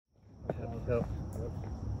So,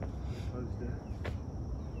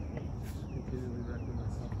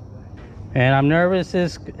 and I'm nervous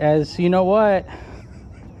as you know what?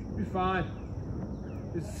 You're fine.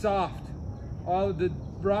 It's soft. All of the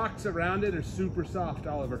rocks around it are super soft,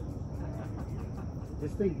 Oliver.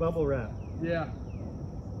 just think bubble wrap. Yeah.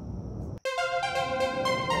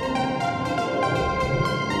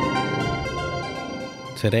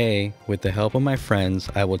 Today, with the help of my friends,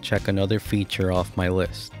 I will check another feature off my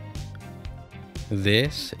list.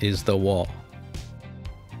 This is the wall.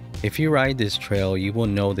 If you ride this trail, you will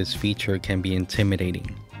know this feature can be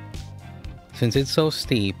intimidating. Since it's so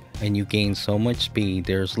steep and you gain so much speed,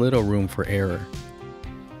 there's little room for error.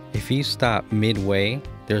 If you stop midway,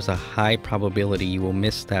 there's a high probability you will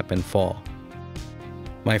misstep and fall.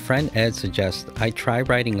 My friend Ed suggests I try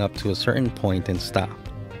riding up to a certain point and stop.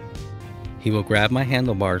 He will grab my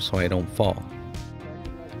handlebars so I don't fall.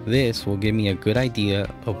 This will give me a good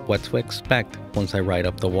idea of what to expect once I ride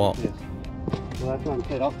up the wall. Yes. Well, that's what I'm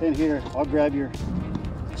saying. I'll stand here. I'll grab your...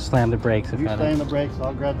 Slam the brakes. If you slam the brakes,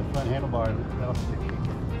 I'll grab the front handlebars. That'll stick you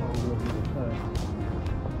all the way to the side.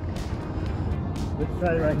 Let's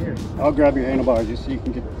try it right here. I'll grab your handlebars just so you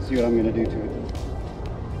can see what I'm going to do to it.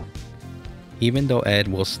 Even though Ed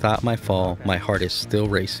will stop my fall, my heart is still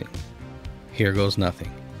racing. Here goes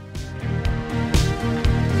nothing.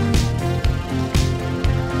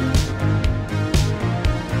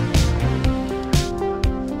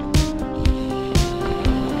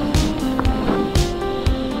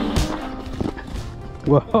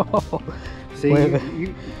 Whoa. See,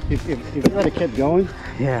 if you would have kept going,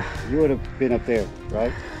 yeah, you would have been up there,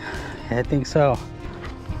 right? Yeah, I think so.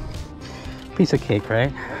 Piece of cake,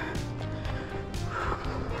 right?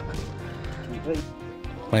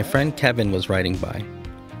 My friend Kevin was riding by.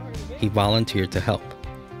 He volunteered to help.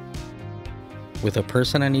 With a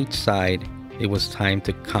person on each side, it was time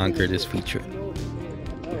to conquer this feature.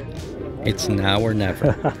 It's now or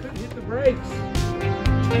never. Hit the brakes.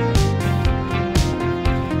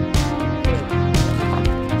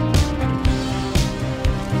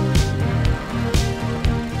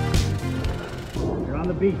 You're on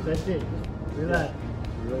the beach, that's it. Relax.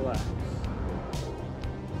 Relax.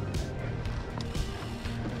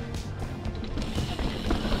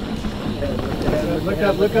 Look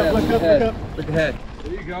up, look up, look up, look up. Look ahead.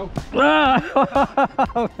 There you go.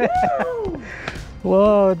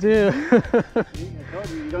 Whoa, dude. I told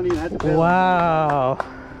you, you don't even have to pedal. Wow.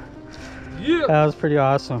 Yeah. That was pretty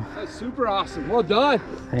awesome. That's super awesome. Well done.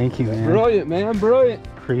 Thank you, man. Brilliant, man. Brilliant.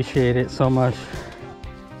 Appreciate it so much.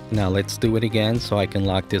 Now let's do it again so I can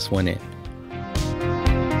lock this one in.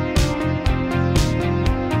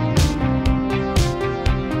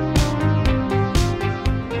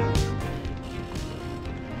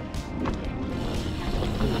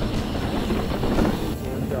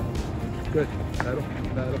 Good. Pedal,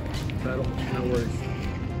 pedal, pedal. No worries.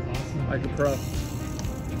 Awesome. Like a pro.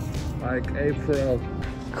 Like a pro.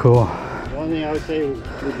 Cool. The only thing I would say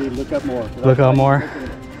would be look up more. Look up more?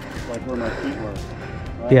 Like where my feet were.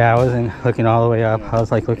 Right? Yeah, I wasn't looking all the way up. I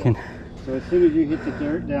was like looking. So as soon as you hit the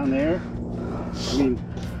dirt down there, I mean,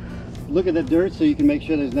 look at the dirt so you can make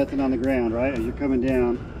sure there's nothing on the ground, right? As you're coming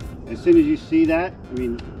down. As soon as you see that, I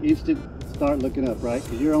mean, instant start looking up, right?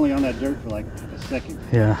 Because you're only on that dirt for like a second.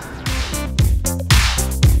 Yeah.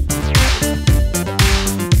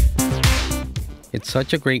 It's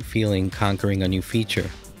such a great feeling conquering a new feature.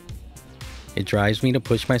 It drives me to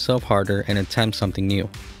push myself harder and attempt something new.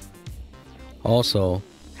 Also,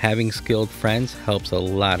 having skilled friends helps a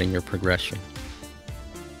lot in your progression.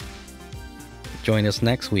 Join us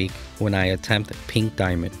next week when I attempt Pink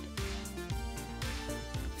Diamond.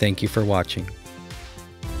 Thank you for watching.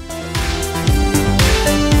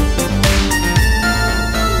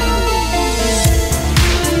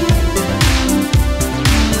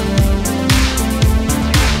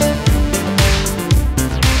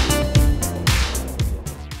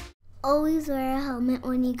 Always wear a helmet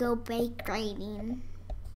when you go bike riding.